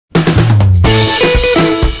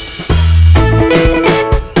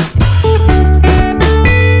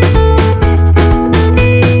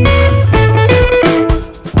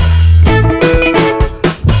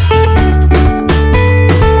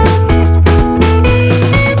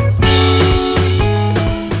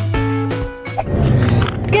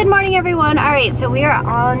right, so we are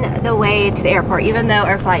on the way to the airport, even though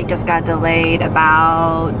our flight just got delayed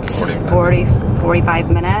about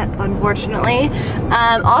 45 minutes, unfortunately.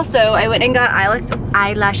 Also, I went and got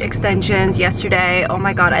eyelash extensions yesterday. Oh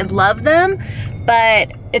my god, I love them,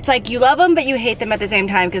 but it's like you love them, but you hate them at the same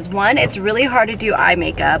time, because one, it's really hard to do eye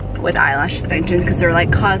makeup with eyelash extensions because they're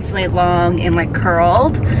like constantly long and like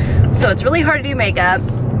curled. So it's really hard to do makeup.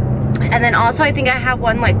 And then also I think I have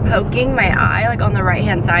one like poking my eye like on the right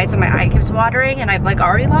hand side, so my eye keeps watering, and I've like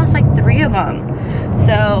already lost like 3 of them.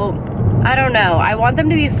 So I don't know, I want them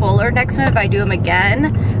to be fuller next time if I do them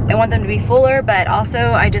again. I want them to be fuller, but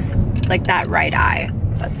also I just like that right eye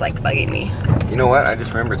that's like bugging me. You know what, I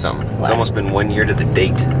just remembered something. What? It's almost been 1 year to the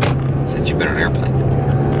date since you've been on an airplane,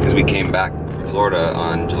 because we came back from Florida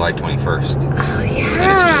on July 21st. Oh yeah,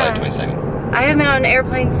 And it's July 22nd. I haven't been on an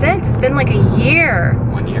airplane since. It's been like a year.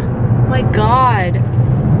 1 year. Oh my god.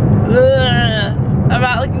 Ugh. I'm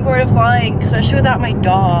not looking forward to flying, especially without my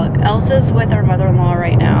dog. Elsa's with our mother-in-law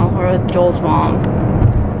right now, or with Joel's mom.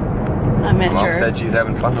 I miss her. Mom said she was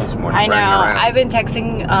having fun this morning. I know. Around. I've been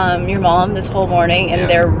texting your mom this whole morning, and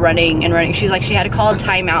they're running and running. She's like, she had to call a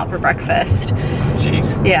timeout for breakfast.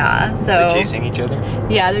 Jeez. Yeah, so. They're chasing each other?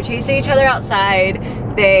 Yeah, they're chasing each other outside.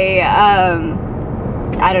 They,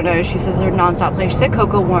 I don't know, she says they're non-stop playing. She said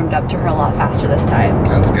Coco warmed up to her a lot faster this time.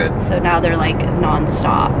 That's good. So now they're like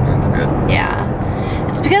non-stop. That's good. Yeah.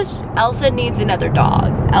 It's because Elsa needs another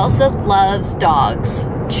dog. Elsa loves dogs.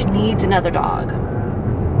 She needs another dog.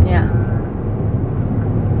 Yeah.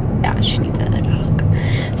 Yeah, she needs another dog.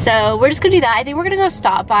 So we're just gonna do that. I think we're gonna go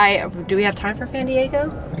stop by, do we have time for Fan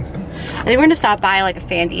Diego? I think we're gonna stop by like a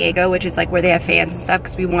Fan Diego, which is like where they have fans and stuff,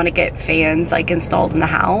 because we want to get fans like installed in the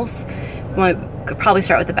house. We could probably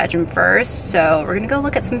start with the bedroom first, so we're gonna go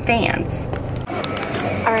look at some fans.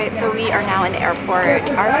 Alright, so we are now in the airport.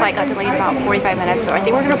 Our flight got delayed about 45 minutes, but I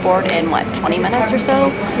think we're gonna board in, what, 20 minutes or so?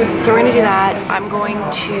 So we're gonna do that. I'm going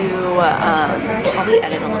to probably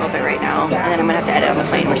edit a little bit right now, and then I'm gonna have to edit on the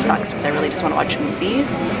plane, which sucks because I really just wanna watch movies.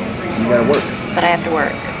 You gotta work. But I have to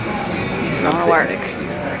work. I wanna work.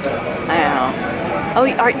 I know. Oh,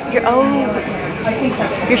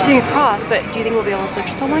 you're sitting across, but do you think we'll be able to switch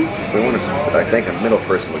to someone? We want to. I think a middle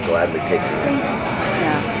person would gladly take you.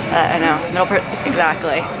 Yeah, I know. Middle person,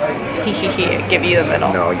 exactly. Give you the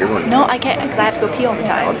middle. No, you're going. No, I can't, because I have to go pee all the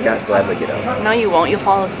time. I'll gladly get out. No, you won't. You'll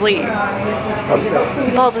fall asleep. I'll get out.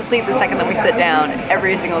 He falls asleep the second that we sit down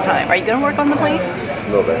every single time. Are you gonna work on the plane? A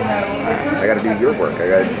little bit. I gotta do your work. I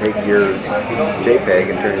gotta take your JPEG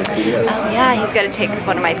and turn it into PDF. Oh yeah, he's got to take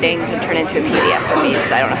one of my things and turn it into a PDF for me,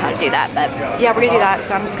 because I don't know how to do that. But yeah, we're gonna do that.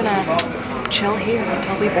 So I'm just gonna chill here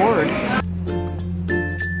until we board.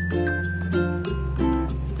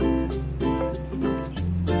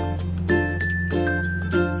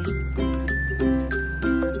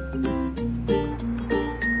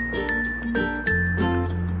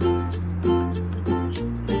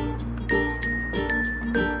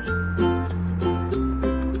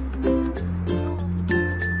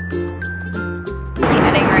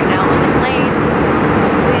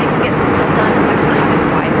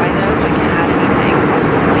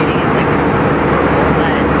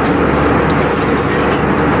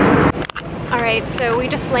 So we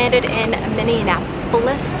just landed in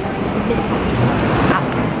Minneapolis,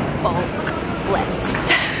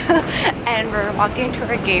 and we're walking to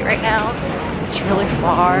our gate right now. It's really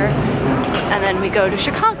far, and then we go to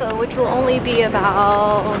Chicago, which will only be about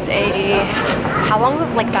how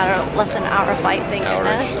long? Like about less than an hour flight. Thank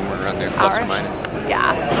goodness. Somewhere around there, plus or minus.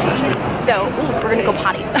 Yeah. So we're gonna go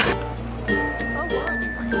potty.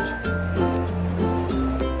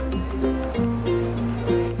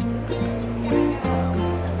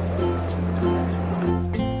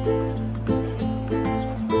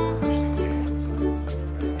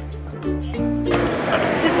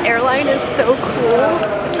 Airline is so cool.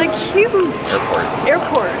 It's like huge.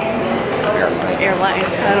 Airport. Airline.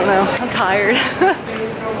 I don't know. I'm tired.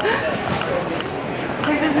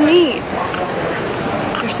 This is neat.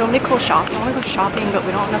 There's so many cool shops. I want to go shopping, but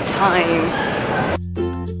we don't have enough time.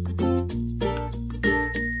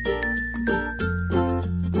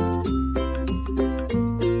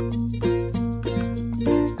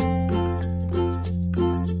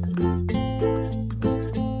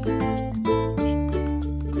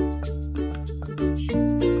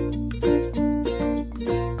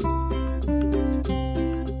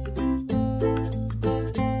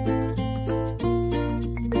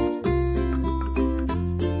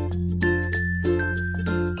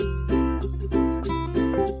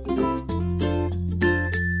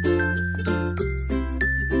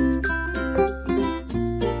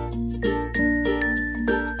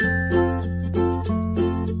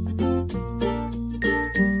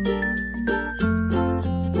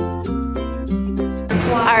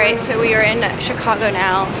 in Chicago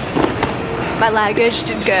now. My luggage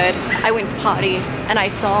did good. I went potty and I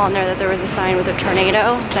saw on there that there was a sign with a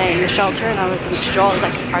tornado saying shelter, and I was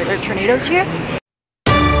like, are there tornadoes here?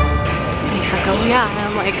 And he's like, oh yeah. And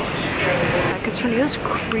I'm like, because tornadoes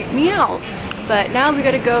creep me out. But now we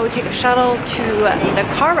gotta go take a shuttle to the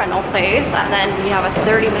car rental place, and then we have a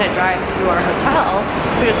 30-minute drive to our hotel,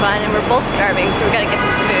 which is fun, and we're both starving, so we gotta get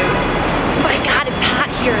some food. Oh my god, it's hot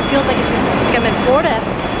here. It feels like I'm in Florida.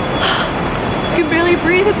 I can barely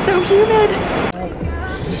breathe, it's so humid.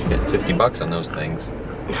 You spent 50 bucks on those things.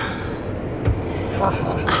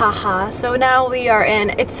 Haha. So now we are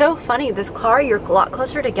in, it's so funny, this car, you're a lot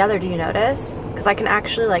closer together, do you notice? Because I can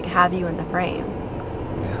actually like have you in the frame.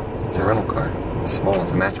 Yeah, it's a rental car. It's small,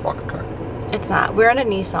 it's a Matchbox car. It's not. We're in a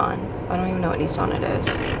Nissan. I don't even know what Nissan it is.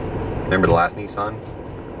 Remember the last Nissan?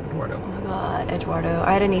 Eduardo. Oh my god, Eduardo.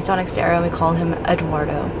 I had a Nissan Xterra and we called him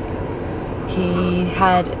Eduardo. He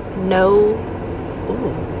had no...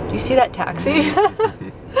 Ooh, do you see that taxi?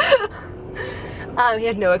 He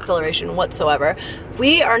had no acceleration whatsoever.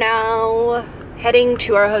 We are now heading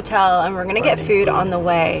to our hotel and we're gonna get food on the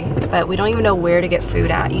way, but we don't even know where to get food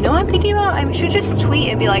at. You know what I'm thinking about? I should just tweet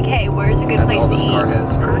and be like, hey, where's a good place to eat? That's all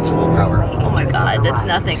this car has. It's full power. Oh my god, that's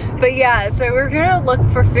nothing. But yeah, so we're gonna look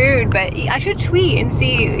for food, but I should tweet and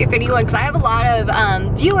see if anyone, because I have a lot of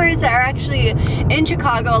viewers that are actually in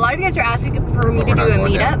Chicago. A lot of you guys are asking for me to do a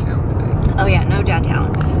meetup. Oh yeah, no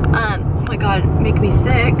downtown. Oh my god, make me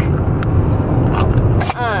sick.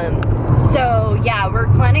 So yeah, we're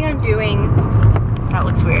planning on doing, that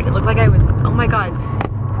looks weird. It looked like I was, oh my god.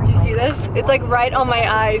 Do you see this? It's like right on my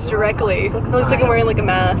eyes directly. It looks like I'm wearing like a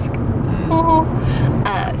mask. Oh.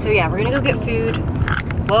 So yeah, we're gonna go get food.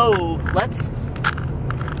 Whoa, let's.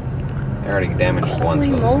 I already damaged once,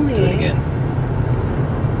 so let's do it again.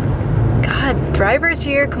 God, driver's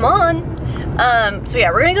here, come on. So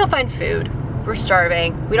yeah, we're gonna go find food. We're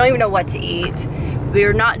starving. We don't even know what to eat.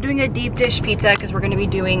 We're not doing a deep dish pizza because we're gonna be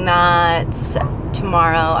doing that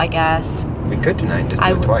tomorrow, I guess. We could tonight, just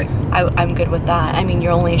do it twice. I'm good with that. I mean,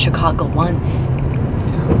 you're only in Chicago once.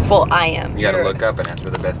 Yeah. Well, I am. You gotta look up and ask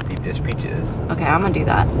where the best deep dish pizza is. Okay, I'm gonna do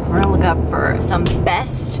that. We're gonna look up for some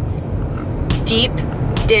best deep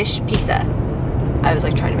dish pizza. I was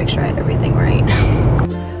like trying to make sure I had everything right.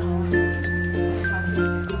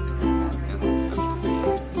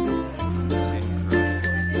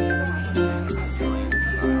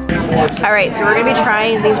 All right, so we're gonna be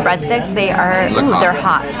trying these breadsticks. They are, ooh, they're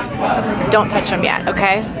hot. Don't touch them yet,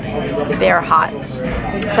 okay? They are hot.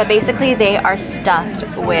 But basically they are stuffed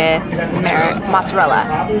with mozzarella.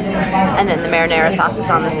 And then the marinara sauce is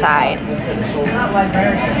on the side.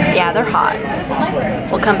 Yeah, they're hot.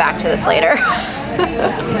 We'll come back to this later.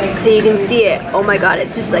 So you can see it. Oh my god,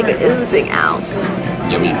 it's just like oozing out.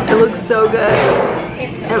 Yummy. It looks so good.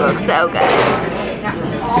 It looks so good.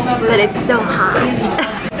 But it's so hot.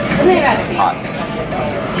 It's hot.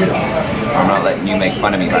 I'm not letting you make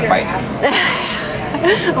fun of me by biting it.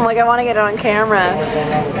 I'm like, I want to get it on camera.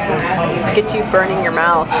 Get you burning your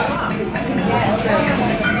mouth.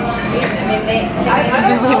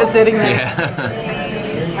 Just leave it sitting there. Yeah.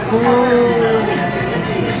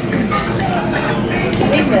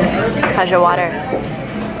 How's your water?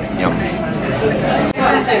 Yum.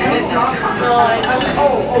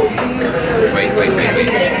 Wait.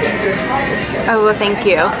 Oh, well, thank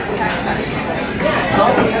you.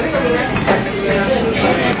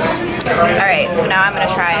 Alright, so now I'm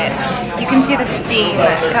gonna try it. You can see the steam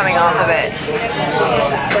coming off of it.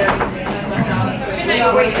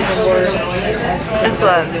 It's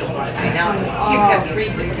good.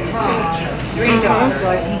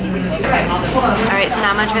 Alright, so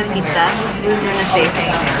now I'm gonna try the pizza. I'm gonna say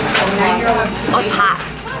oh, it's hot.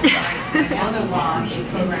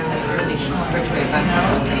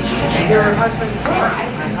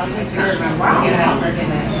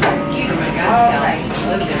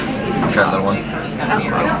 Try another one.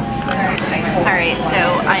 Alright, so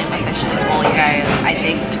I am officially full, you guys. I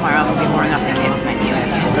think tomorrow we'll be ordering up the kids' menu.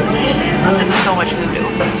 This is so much food. It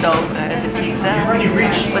was so good. The pizza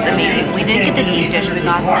was amazing. We didn't get the deep dish. We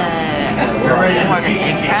got the more of the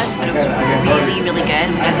thick crust, but it was really, really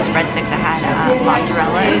good. We got these breadsticks that had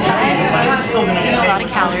mozzarella inside. A lot of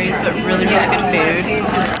calories, but really, really good food.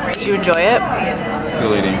 Did you enjoy it?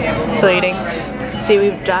 Still eating. Still eating. See,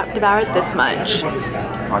 we've devoured this much.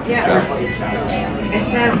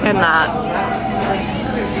 And that.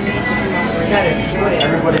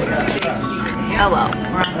 Oh well,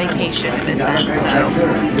 we're on vacation in this sense, so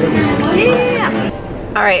yeah.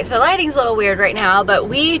 Alright, so lighting's a little weird right now, but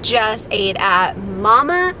we just ate at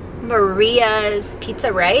Mama Maria's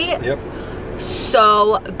Pizza, right? Yep.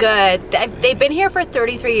 So good. They've been here for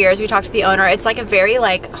 33 years. We talked to the owner. It's like a very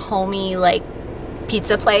like homey like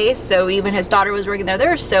pizza place. So even his daughter was working there. They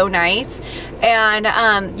were so nice. And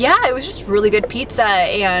yeah, it was just really good pizza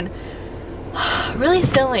and really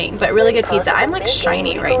filling, but really good pizza. I'm like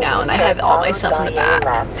shiny right now and I have all my stuff in the back.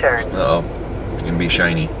 Uh-oh. It's gonna be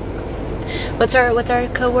shiny. What's our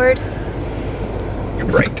code word? You're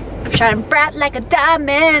bright. I'm shining bright like a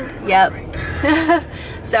diamond. Yep.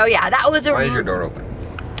 So yeah, that was a. Why is your door open?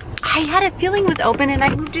 I had a feeling it was open and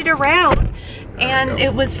I moved it around and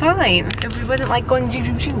it was fine. It wasn't like going choo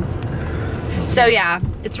choo choo. So yeah,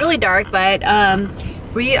 it's really dark, but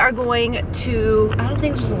we are going to, I don't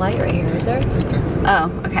think there's a light right here, is there? Right there.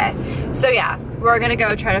 Oh, okay. So yeah, we're gonna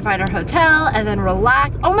go try to find our hotel and then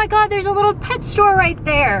relax. Oh my God, there's a little pet store right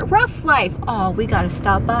there. Rough Life. Oh, we gotta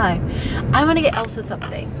stop by. I wanna get Elsa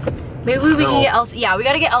something. Maybe we can get Elsa, yeah, we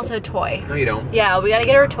gotta get Elsa a toy. No, you don't. Yeah, we gotta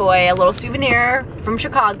get her a toy, a little souvenir from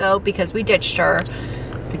Chicago because we ditched her.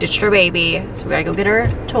 We ditched her baby, so we gotta go get her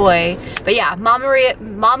a toy. But yeah,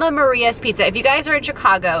 Mama Maria's Pizza. If you guys are in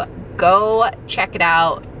Chicago, go check it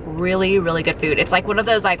out. Really, really good food. It's like one of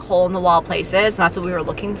those like hole in the wall places, and that's what we were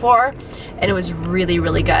looking for. And it was really,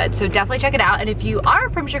 really good. So definitely check it out. And if you are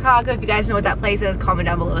from Chicago, if you guys know what that place is, comment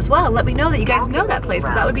down below as well. Let me know that you guys know that place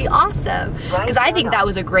because that would be awesome. Because I think that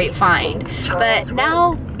was a great find. But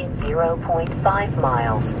now, in 0.5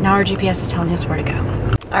 miles. Now our GPS is telling us where to go.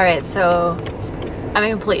 All right, so I'm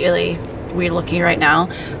completely weird looking right now,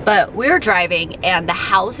 but we're driving and the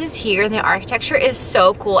houses here and the architecture is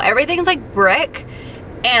so cool. Everything's like brick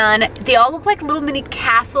and they all look like little mini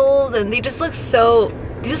castles and they just look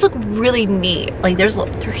really neat. Like they're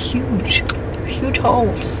huge. They're huge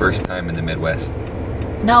homes. First time in the Midwest.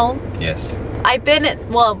 No. Yes. I've been,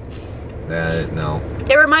 well, no.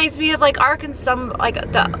 it reminds me of like Arkansas,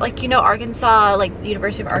 like you know Arkansas, like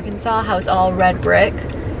University of Arkansas, how it's all red brick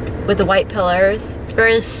with the white pillars. It's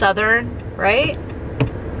very southern, right?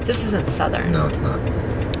 This isn't southern. No, it's not.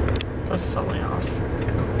 This is something else.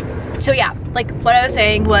 So yeah, like what I was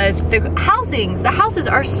saying was the houses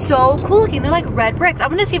are so cool looking. They're like red bricks. I'm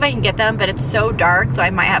gonna see if I can get them, but it's so dark, so I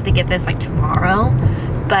might have to get this like tomorrow.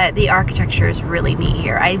 But the architecture is really neat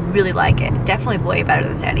here. I really like it. Definitely way better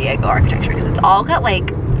than San Diego architecture because it's all got like,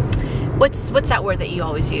 what's that word that you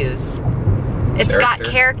always use? It's got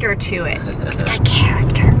character to it. It's got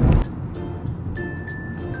character.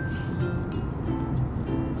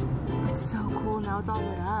 It's so cool. Now it's all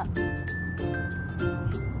lit up.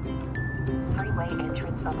 Freeway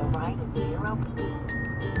entrance on the right at 0.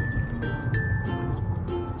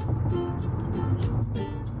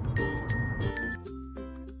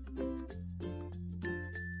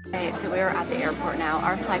 Okay, so we're at the airport now.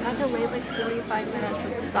 Our flight got delayed like 45 minutes,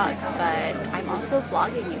 which sucks, but I'm also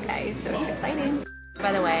vlogging you guys, so it's exciting.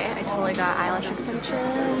 By the way, I totally got eyelash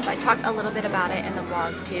extensions. I talked a little bit about it in the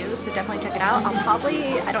vlog too, so definitely check it out.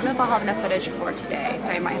 I don't know if I'll have enough footage for today,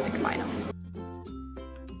 so I might have to combine them.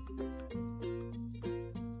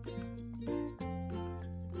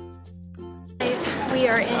 We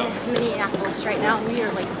are in Minneapolis right now and we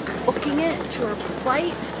are like booking it to our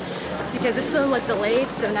flight because this one was delayed,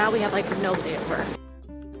 so now we have like no layover.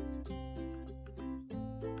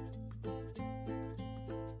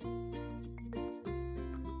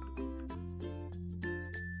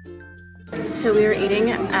 So we are eating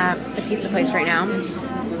at a pizza place right now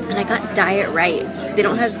and I got Diet Right. They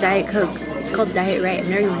don't have Diet Coke. It's called Diet Right. I've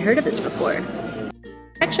never even heard of this before. It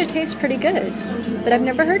actually tastes pretty good, but I've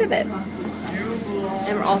never heard of it.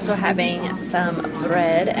 And we're also having some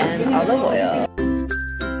bread and olive oil.